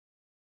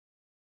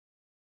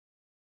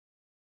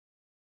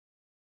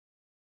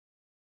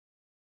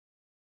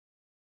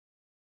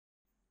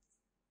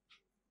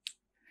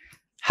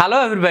Hello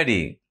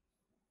everybody,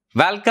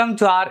 welcome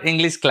to our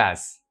English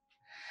class.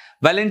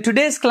 Well, in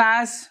today's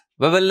class,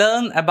 we will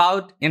learn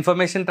about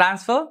information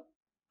transfer.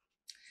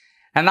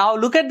 And now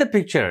look at the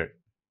picture.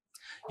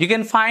 You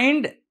can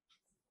find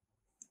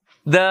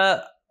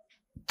the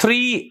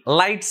three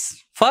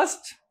lights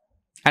first,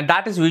 and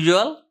that is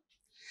visual.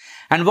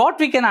 And what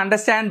we can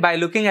understand by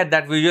looking at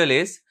that visual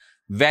is,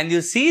 when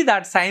you see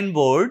that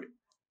signboard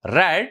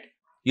red,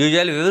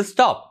 usually we will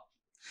stop.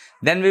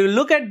 Then we will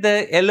look at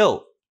the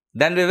yellow.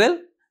 Then we will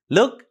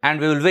look and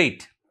we will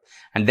wait.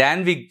 And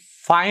then we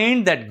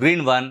find that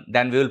green one,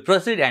 then we will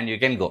proceed and you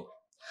can go.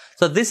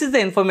 So this is the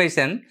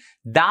information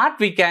that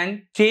we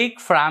can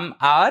take from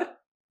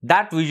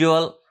that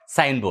visual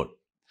signboard.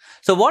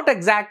 So what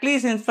exactly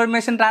is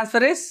information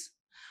transfer is?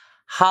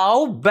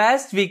 How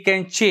best we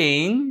can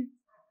change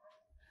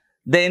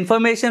the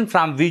information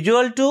from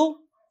visual to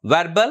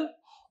verbal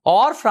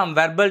or from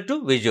verbal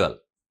to visual.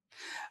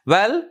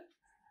 Well,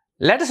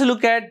 let us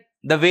look at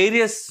the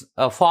various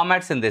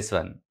formats in this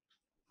one.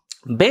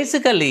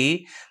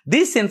 Basically,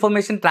 this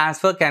information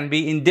transfer can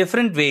be in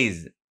different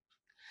ways.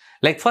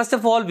 Like first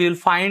of all, we will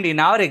find in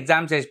our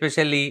exams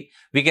especially,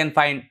 we can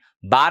find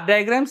bar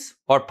diagrams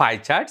or pie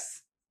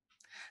charts,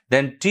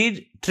 then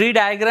tree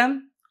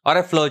diagram or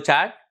a flow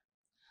chart,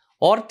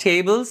 or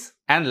tables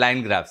and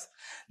line graphs.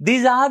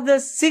 These are the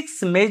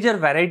 6 major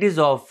varieties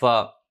of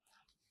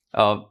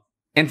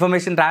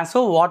information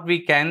transfer what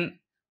we can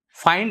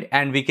find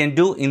and we can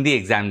do in the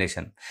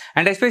examination.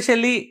 And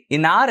especially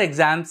in our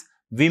exams,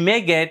 we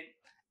may get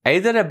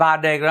either a bar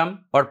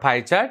diagram or pie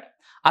chart.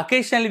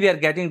 Occasionally, we are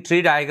getting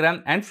tree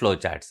diagram and flow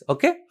charts.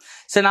 Okay.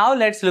 So now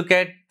let's look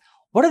at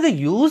what are the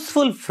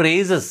useful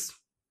phrases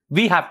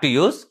we have to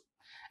use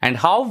and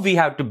how we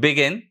have to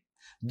begin.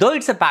 Though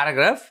it's a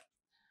paragraph,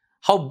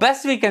 how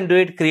best we can do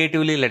it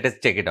creatively, let us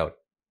check it out.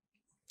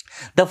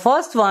 The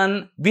first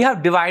one we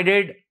have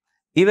divided,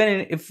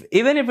 even if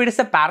it is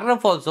a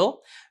paragraph also,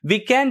 we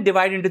can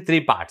divide into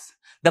 3 parts.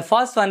 The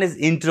first one is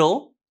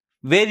intro,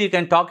 where you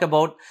can talk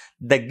about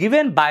the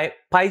given by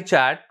pie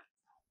chart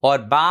or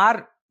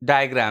bar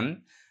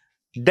diagram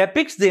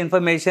depicts the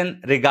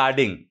information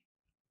regarding.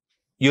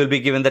 You will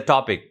be given the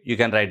topic. You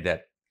can write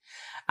there.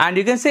 And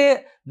you can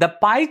say the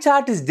pie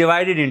chart is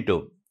divided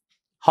into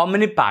how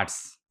many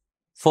parts?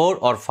 4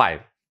 or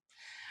 5.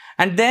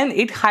 And then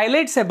it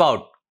highlights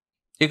about.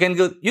 You can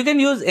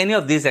use any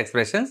of these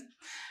expressions.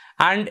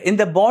 And in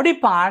the body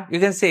part, you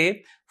can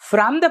say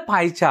from the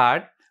pie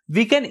chart,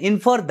 we can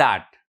infer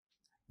that.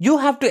 You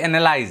have to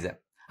analyze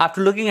after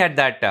looking at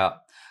that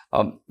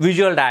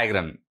visual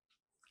diagram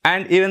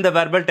and even the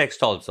verbal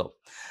text also.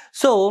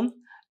 So,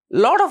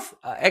 lot of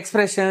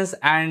expressions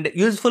and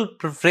useful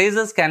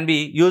phrases can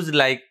be used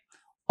like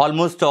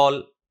almost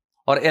all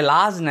or a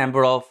large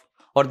number of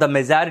or the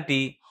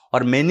majority or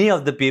many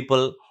of the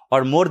people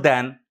or more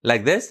than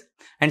like this,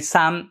 and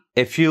some,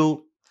 a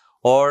few,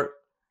 or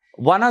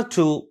 1 or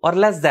 2 or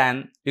less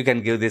than. You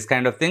can give these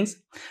kind of things.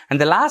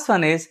 And the last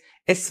one is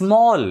a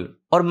small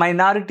or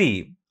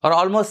minority or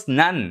almost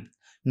none,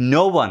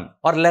 no one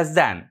or less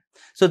than.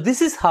 So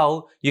this is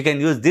how you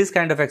can use these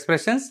kind of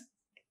expressions.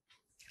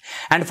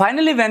 And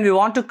finally, when we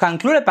want to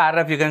conclude a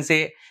paragraph, you can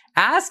say,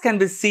 as can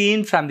be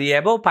seen from the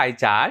above pie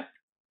chart,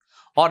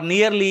 or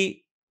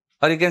nearly,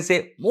 or you can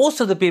say most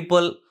of the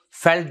people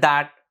felt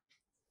that,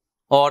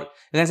 or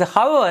you can say,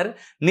 however,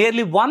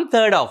 nearly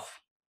 1/3 of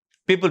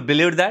people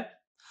believed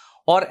that,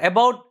 or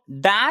about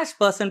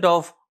 -%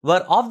 of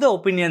were of the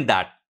opinion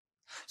that.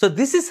 So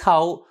this is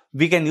how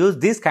we can use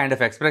these kind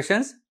of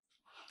expressions.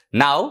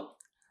 Now,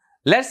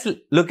 let's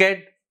look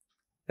at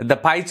the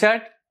pie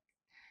chart.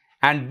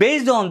 And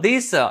based on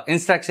these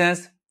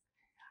instructions,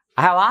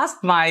 I have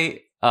asked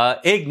my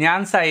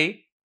Gnan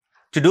Sai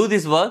to do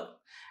this work.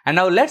 And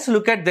now let's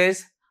look at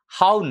this,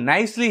 how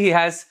nicely he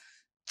has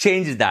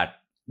changed that.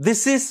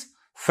 This is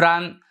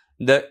from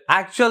the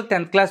actual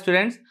 10th class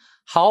students,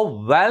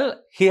 how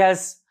well he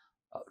has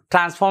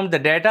transformed the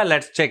data.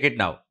 Let's check it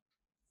now.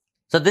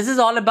 So this is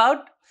all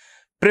about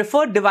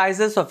preferred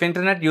devices of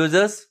internet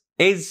users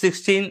age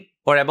 16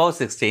 or above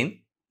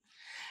 16.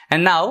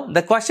 And now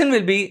the question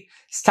will be,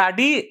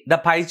 study the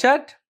pie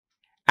chart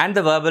and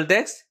the verbal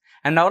text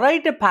and now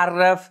write a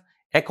paragraph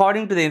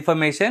according to the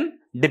information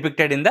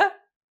depicted in the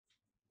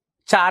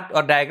chart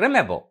or diagram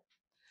above.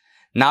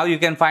 Now you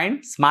can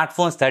find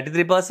smartphones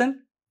 33%,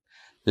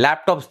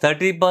 laptops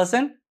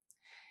 30%,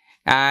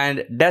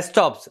 and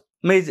desktops,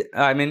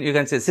 you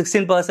can say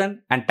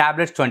 16% and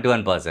tablets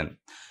 21%.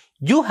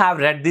 You have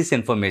read this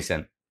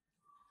information.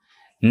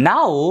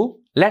 Now,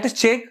 let us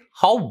check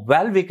how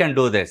well we can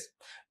do this.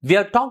 We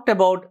have talked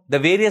about the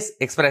various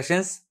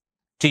expressions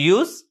to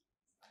use.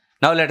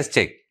 Now, let us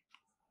check.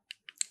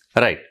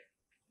 Right.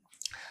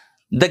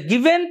 The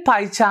given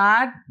pie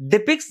chart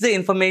depicts the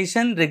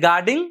information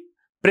regarding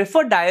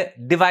preferred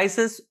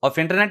devices of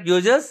internet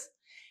users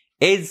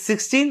age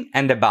 16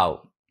 and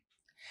above.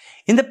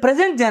 In the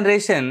present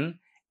generation,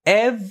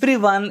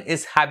 everyone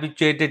is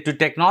habituated to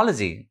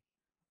technology.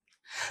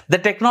 The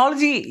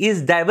technology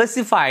is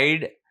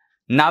diversified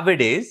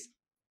nowadays.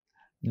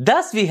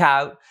 Thus, we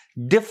have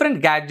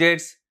different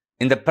gadgets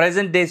in the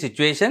present day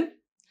situation.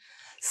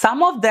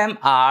 Some of them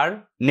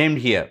are named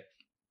here.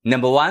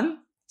 Number 1,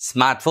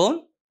 smartphone.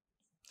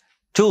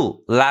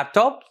 2,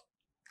 laptop.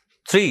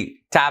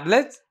 3,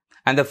 tablets.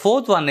 And the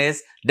fourth one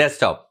is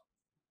desktop.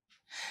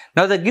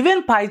 Now the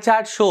given pie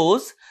chart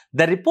shows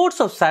the reports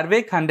of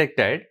survey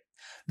conducted.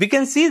 We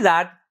can see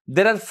that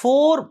there are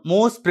 4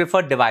 most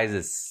preferred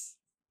devices.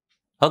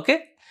 Okay.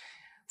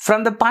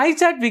 From the pie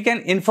chart, we can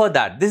infer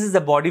that this is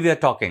the body we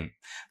are talking.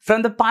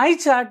 From the pie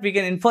chart, we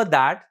can infer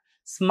that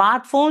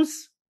smartphones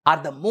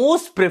are the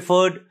most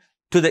preferred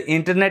to the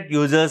internet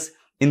users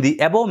in the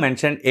above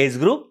mentioned age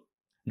group.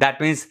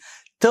 That means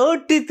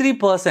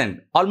 33%,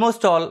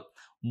 almost all,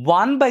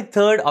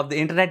 1/3 of the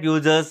internet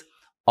users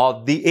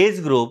of the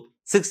age group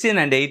 16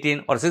 and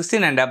 18 or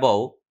 16 and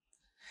above.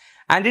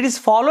 And it is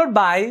followed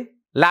by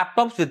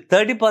laptops with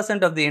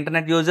 30% of the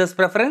internet users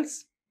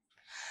preference.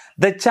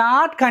 The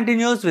chart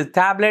continues with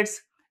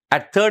tablets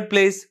at 3rd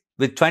place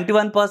with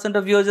 21%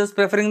 of users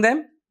preferring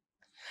them.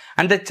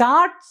 And the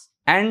chart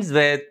ends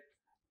with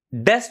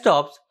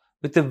desktops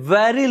with a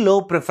very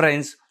low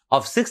preference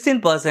of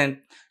 16%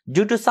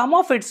 due to some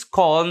of its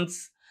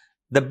cons,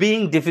 the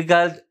being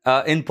difficult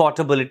in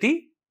portability.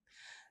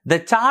 The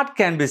chart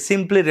can be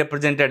simply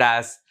represented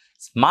as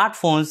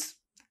smartphones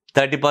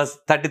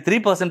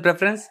 33%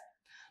 preference,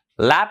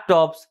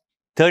 laptops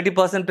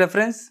 30%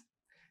 preference,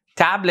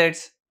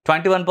 tablets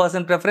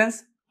 21%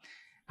 preference,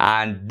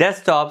 and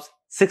desktops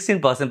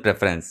 16%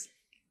 preference.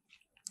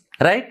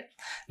 Right?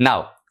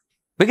 Now,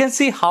 we can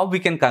see how we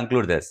can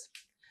conclude this.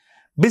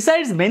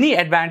 Besides many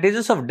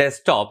advantages of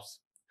desktops,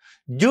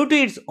 due to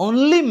its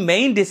only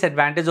main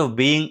disadvantage of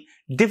being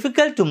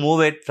difficult to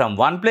move it from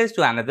one place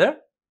to another,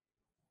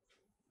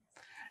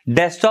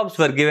 desktops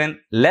were given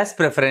less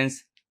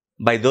preference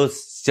by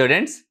those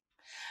students.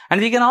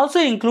 And we can also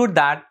include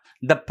that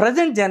the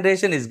present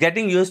generation is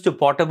getting used to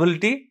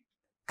portability,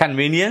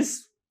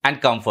 convenience,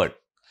 and comfort.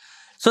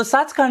 So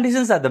such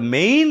conditions are the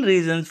main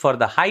reasons for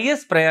the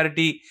highest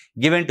priority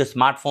given to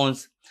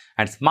smartphones,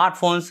 and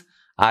smartphones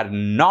are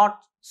not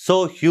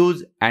so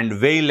huge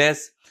and weigh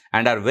less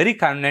and are very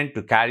convenient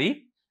to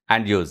carry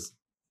and use.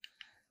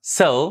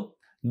 So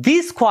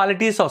these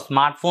qualities of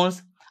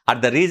smartphones are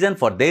the reason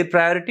for their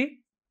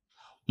priority.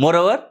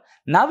 Moreover,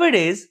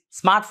 nowadays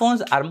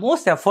smartphones are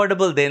most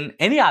affordable than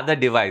any other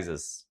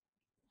devices.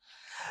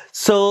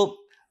 So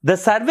the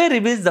survey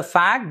reveals the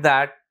fact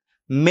that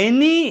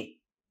many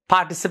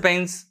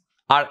participants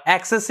are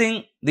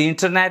accessing the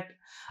internet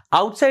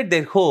outside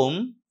their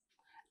home,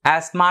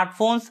 as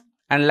smartphones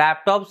and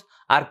laptops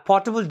are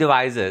portable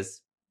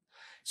devices.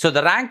 So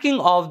the ranking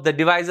of the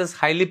devices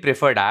highly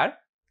preferred are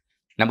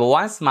number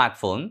 1,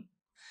 smartphone,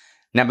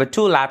 number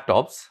 2,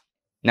 laptops,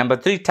 number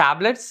 3,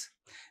 tablets,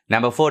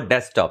 number 4,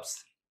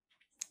 desktops.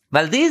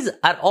 Well, these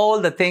are all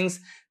the things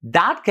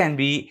that can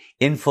be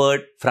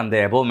inferred from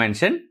the above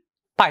mentioned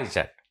pie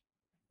chart.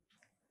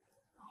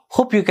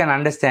 Hope you can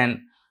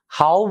understand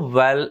how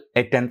well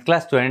a 10th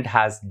class student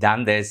has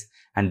done this,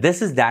 and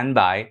this is done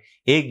by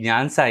A.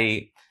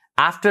 Gnansai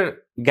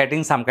after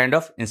getting some kind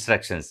of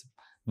instructions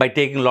by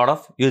taking a lot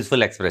of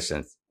useful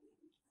expressions.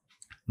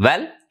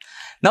 Well,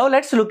 now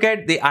let's look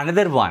at the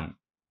another one,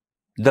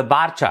 the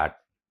bar chart.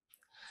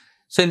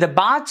 So in the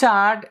bar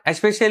chart,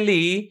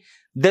 especially,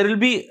 there will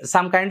be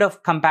some kind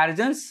of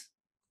comparisons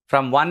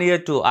from one year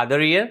to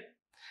other year,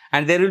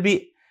 and there will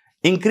be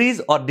increase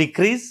or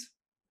decrease.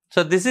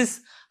 So this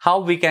is how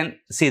we can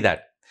see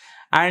that.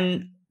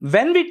 And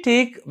when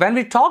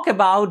we talk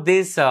about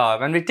this,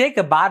 when we take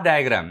a bar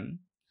diagram,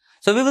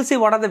 so we will see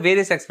what are the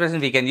various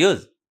expressions we can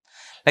use.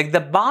 Like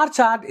the bar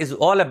chart is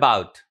all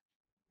about,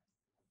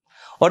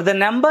 or the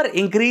number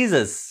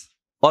increases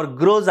or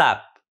grows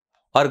up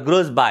or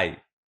grows by,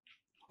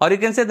 or you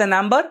can say the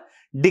number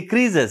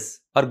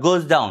decreases or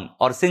goes down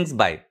or sinks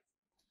by,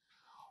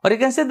 or you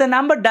can say the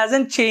number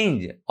doesn't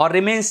change or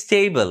remains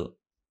stable.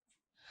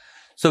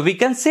 So we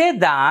can say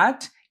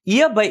that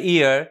year by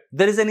year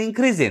there is an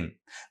increase in.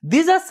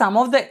 These are some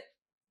of the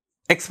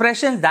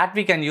expressions that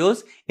we can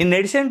use in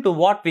addition to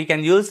what we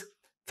can use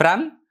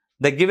from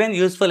the given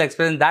useful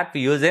expression that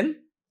we use in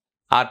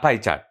our pie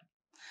chart.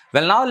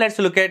 Well, now let's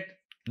look at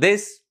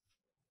this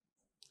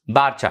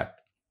bar chart.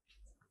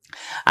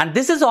 And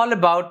this is all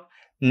about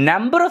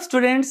number of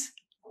students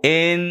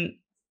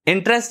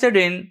interested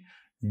in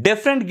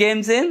different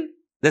games in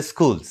the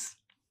schools.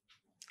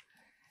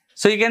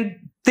 So you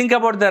can think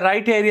about the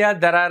right area.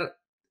 There are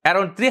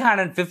around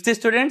 350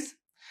 students,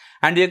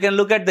 and you can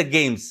look at the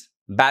games: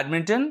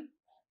 badminton,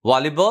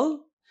 volleyball,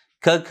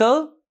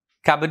 cricket,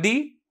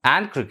 kabaddi,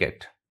 and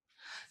cricket.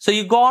 So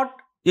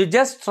you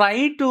just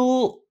try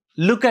to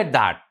look at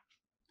that,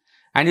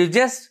 and you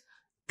just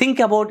think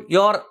about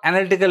your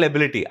analytical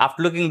ability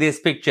after looking this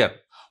picture.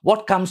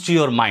 What comes to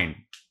your mind,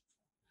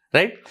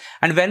 right?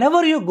 And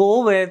whenever you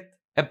go with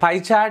a pie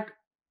chart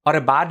or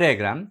a bar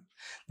diagram,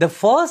 the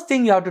first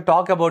thing you have to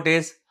talk about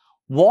is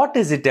what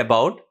is it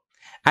about,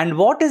 and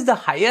what is the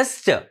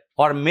highest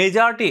or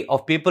majority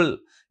of people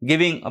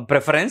giving a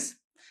preference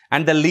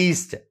and the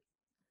least.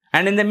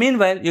 And in the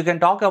meanwhile, you can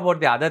talk about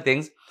the other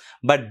things,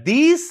 but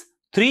these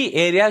three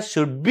areas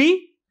should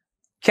be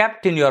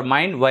kept in your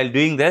mind while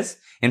doing this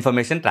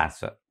information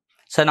transfer.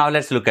 So now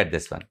let's look at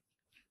this one.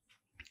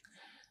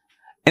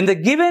 In the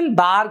given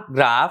bar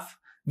graph,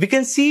 we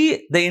can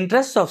see the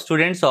interests of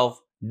students of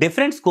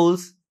different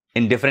schools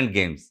in different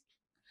games.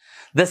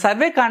 The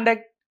survey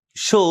conduct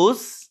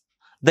shows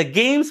the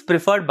games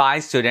preferred by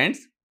students.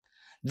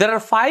 There are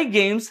 5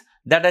 games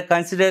that are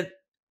considered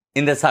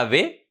in the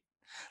survey.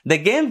 The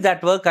games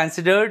that were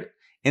considered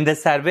in the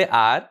survey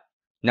are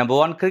number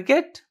 1,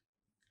 cricket,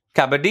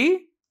 kabaddi,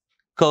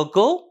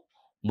 kho-kho,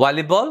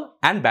 volleyball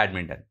and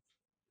badminton.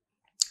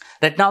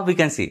 Right now we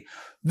can see,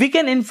 we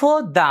can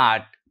infer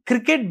that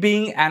cricket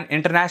being an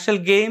international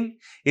game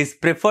is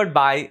preferred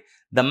by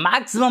the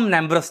maximum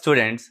number of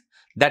students.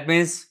 That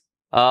means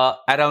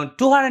around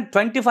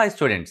 225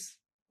 students.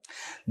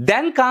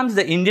 Then comes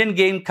the Indian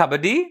game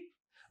kabaddi,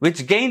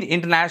 which gained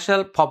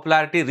international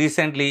popularity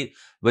recently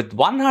with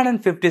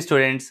 150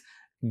 students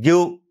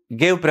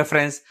gave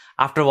preference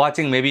after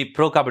watching maybe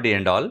Pro Kabaddi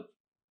and all.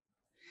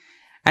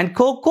 And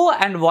kho-kho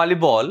and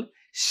volleyball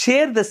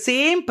share the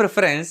same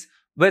preference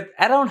with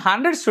around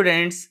 100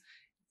 students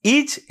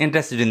each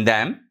interested in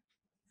them.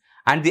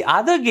 And the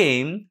other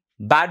game,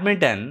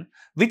 badminton,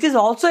 which is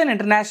also an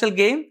international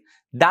game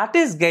that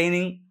is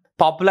gaining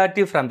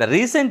popularity from the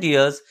recent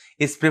years,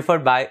 is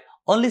preferred by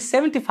only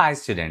 75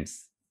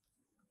 students.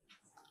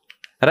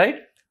 Right?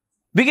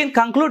 We can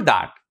conclude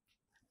that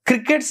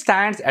cricket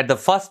stands at the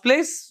first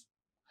place,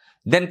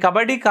 then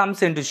kabaddi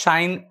comes into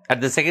shine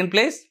at the second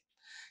place.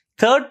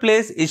 Third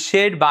place is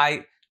shared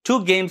by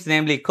 2 games,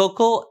 namely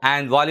kho-kho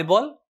and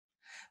volleyball.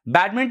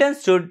 Badminton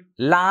stood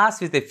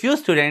last with a few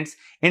students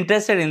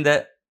interested in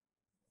the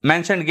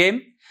mentioned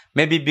game,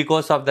 maybe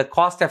because of the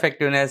cost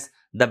effectiveness,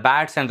 the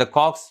bats and the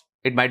cocks,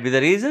 it might be the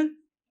reason.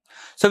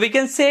 So we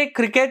can say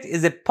cricket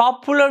is a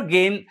popular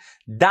game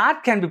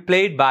that can be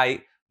played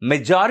by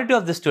majority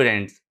of the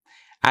students,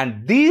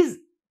 and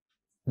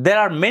there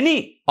are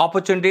many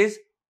opportunities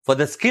for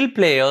the skilled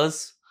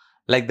players,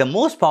 like the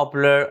most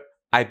popular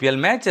IPL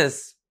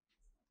matches.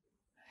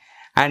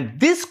 And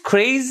this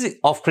craze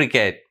of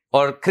cricket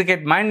or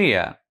cricket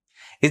mania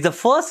is the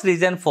first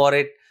reason for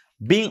it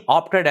being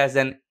opted as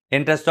an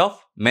interest of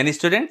many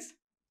students.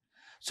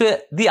 So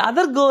the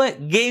other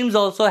games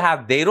also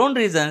have their own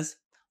reasons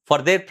for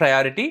their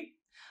priority,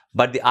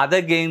 but the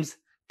other games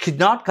could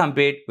not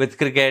compete with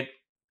cricket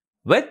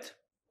with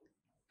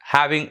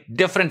having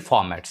different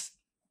formats.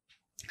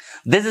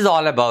 This is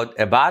all about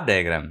a bar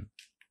diagram.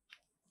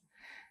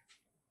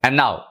 And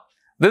now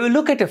we will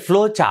look at a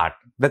flow chart,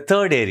 the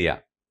third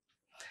area.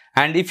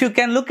 And if you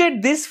can look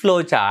at this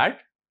flow chart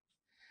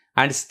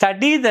and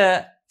study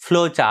the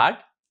flow chart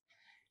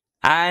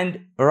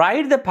and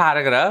write the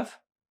paragraph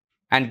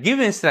and give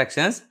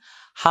instructions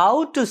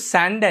how to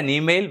send an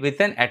email with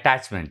an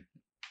attachment.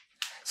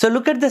 So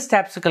look at the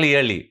steps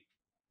clearly.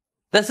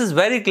 This is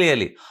very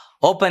clearly.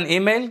 Open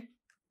email,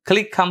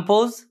 click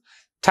compose,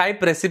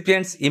 type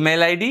recipient's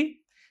email ID,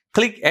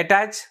 click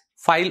attach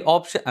file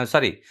option,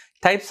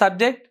 type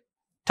subject,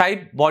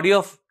 type body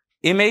of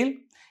email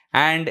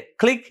and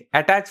click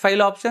attach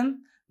file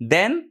option,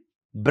 then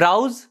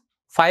browse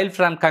file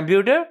from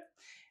computer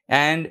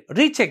and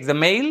recheck the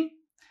mail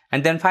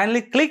and then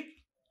finally click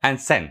and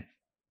send.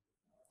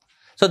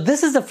 So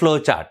this is the flow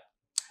chart.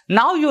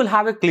 Now you will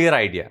have a clear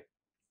idea.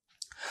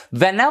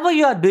 Whenever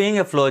you are doing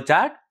a flow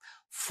chart,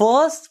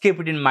 first keep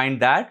it in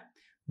mind that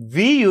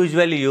we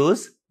usually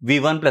use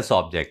V1 plus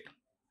object.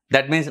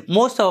 That means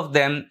most of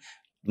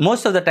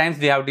the times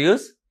we have to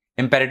use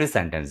imperative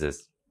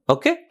sentences.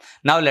 Okay.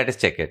 Now let us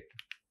check it.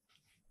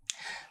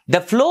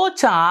 The flow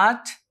chart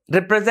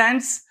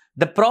represents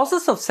the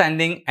process of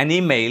sending an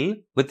email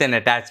with an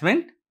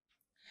attachment.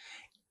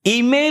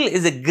 Email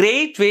is a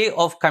great way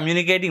of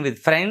communicating with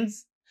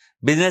friends,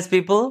 business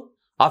people,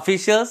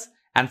 officials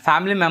and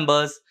family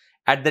members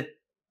at the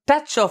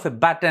touch of a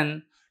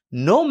button,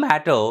 no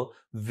matter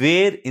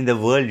where in the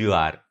world you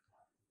are.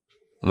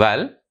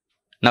 Well,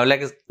 now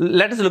let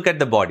us look at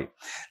the body.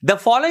 The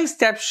following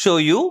steps show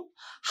you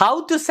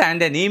how to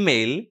send an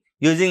email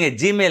using a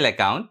Gmail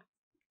account.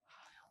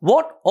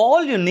 What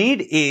all you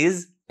need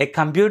is a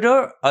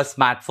computer or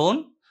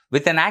smartphone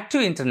with an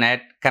active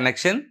internet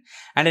connection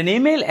and an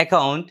email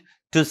account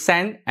to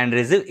send and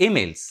receive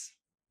emails.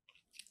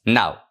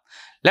 Now,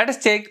 let us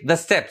take the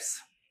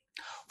steps.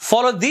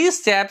 Follow these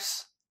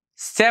steps,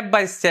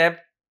 step-by-step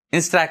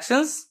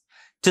instructions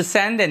to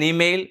send an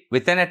email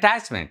with an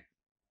attachment.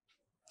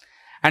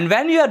 And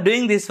when you are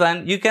doing this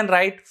one, you can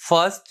write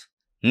first,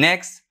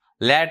 next,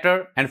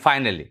 later and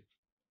finally.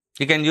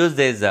 You can use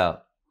these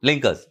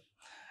linkers.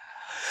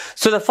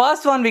 So the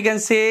first one we can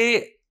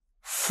say,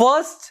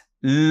 first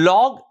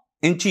log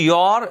into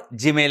your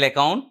Gmail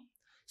account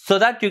so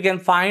that you can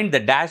find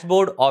the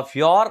dashboard of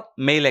your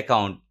mail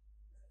account.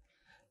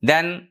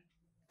 Then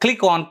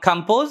click on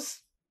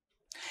compose.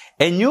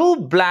 A new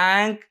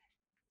blank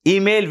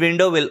email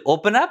window will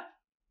open up.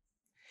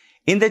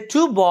 In the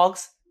to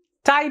box,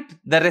 type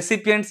the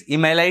recipient's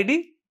email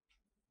ID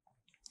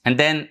and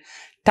then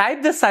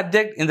type the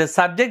subject in the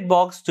subject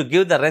box to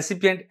give the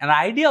recipient an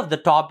idea of the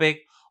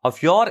topic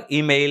of your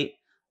email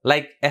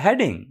like a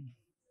heading.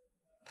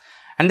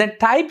 And then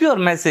type your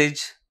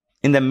message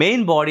in the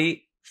main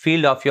body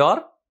field of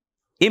your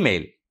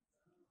email.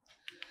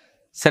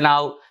 So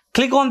now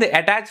click on the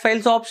attach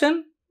files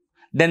option,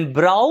 then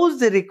browse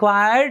the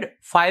required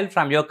file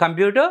from your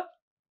computer.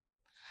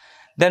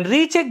 Then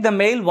recheck the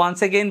mail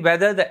once again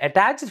whether the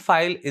attached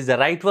file is the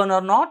right one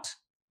or not.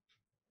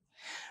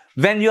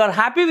 When you are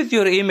happy with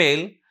your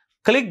email,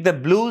 click the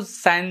blue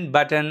send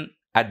button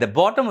at the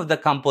bottom of the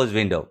compose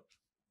window.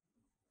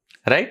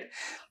 Right?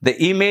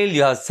 The email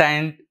you have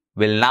sent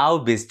will now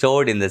be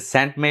stored in the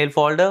sent mail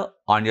folder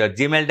on your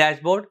Gmail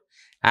dashboard,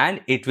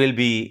 and it will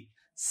be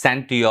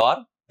sent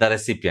to the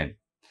recipient.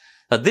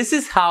 So this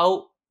is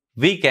how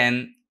we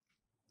can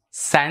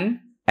send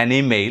an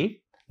email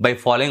by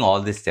following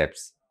all these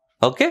steps.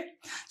 Okay?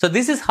 So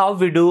this is how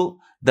we do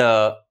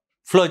the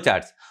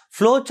flowcharts.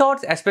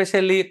 Flowcharts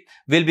especially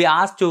will be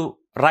asked to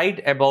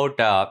write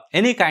about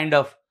any kind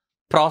of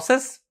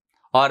process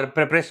or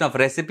preparation of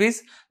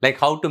recipes, like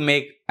how to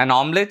make an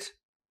omelette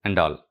and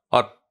all,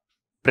 or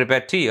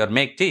prepare tea or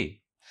make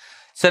tea.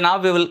 So now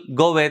we will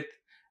go with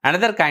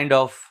another kind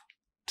of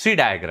tree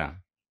diagram.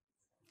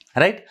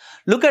 Right?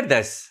 Look at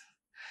this.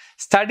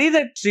 Study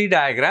the tree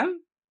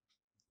diagram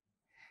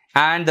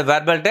and the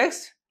verbal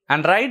text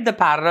and write the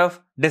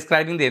paragraph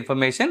describing the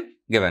information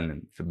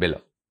given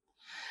below.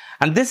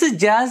 And this is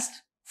just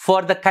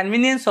for the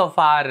convenience of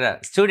our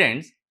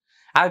students.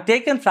 I have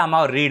taken from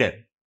our reader.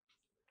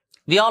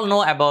 We all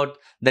know about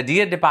the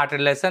Dear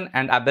Departed lesson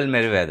and Abel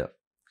Merriweather.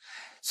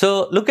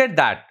 So look at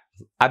that.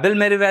 Abel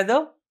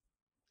Merriweather,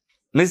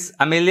 Miss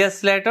Amelia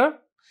Slater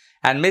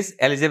and Miss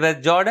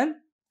Elizabeth Jordan,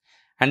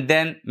 and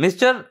then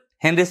Mr.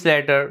 Henry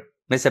Slater,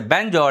 Mr.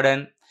 Ben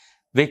Jordan,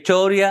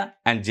 Victoria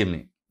and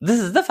Jimmy. This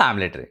is the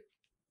family tree.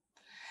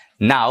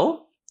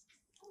 Now,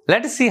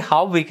 let us see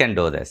how we can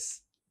do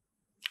this.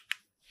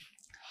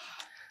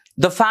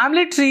 The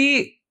family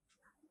tree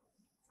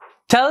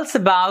tells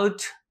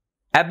about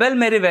Abel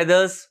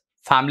Merriweather's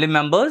family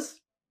members,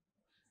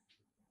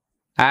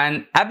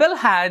 and Abel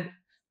had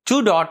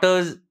two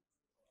daughters,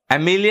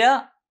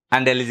 Amelia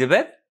and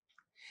Elizabeth.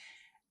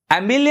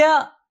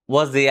 Amelia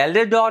was the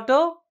elder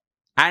daughter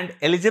and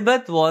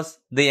Elizabeth was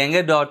the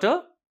younger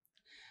daughter.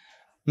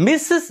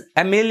 Mrs.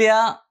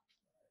 Amelia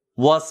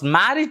was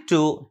married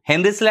to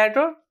Henry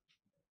Slater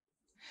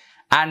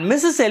and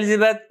Mrs.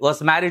 Elizabeth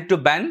was married to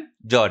Ben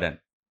Jordan.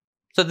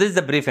 So this is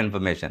the brief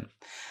information.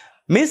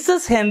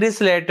 Mrs. Henry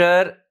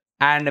Slater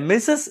and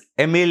Mrs.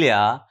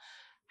 Amelia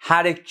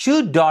had a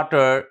cute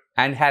daughter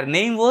and her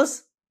name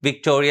was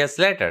Victoria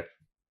Slater.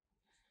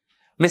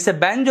 Mr.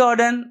 Ben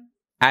Jordan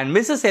and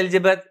Mrs.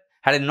 Elizabeth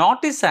had a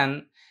naughty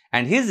son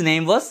and his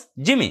name was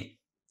Jimmy.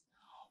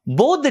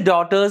 Both the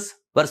daughters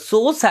were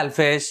so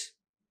selfish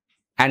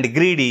and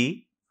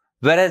greedy,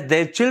 whereas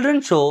their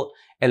children show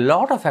a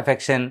lot of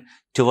affection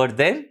toward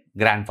their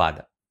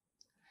grandfather.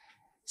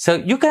 So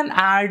you can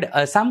add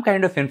some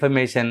kind of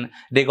information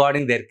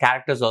regarding their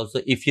characters also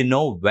if you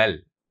know well.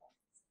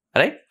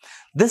 Right?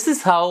 This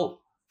is how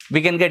we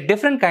can get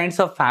different kinds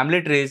of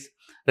family trees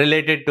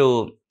related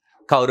to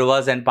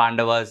Kauravas and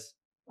Pandavas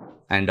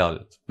and all,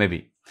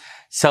 maybe.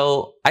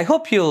 So I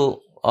hope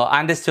you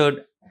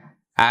understood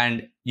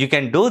and you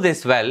can do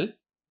this well.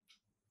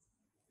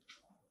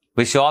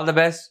 Wish you all the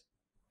best.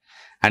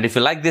 And if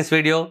you like this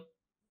video,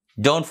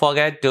 don't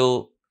forget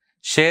to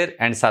share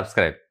and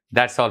subscribe.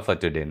 That's all for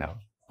today now.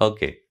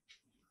 Okay.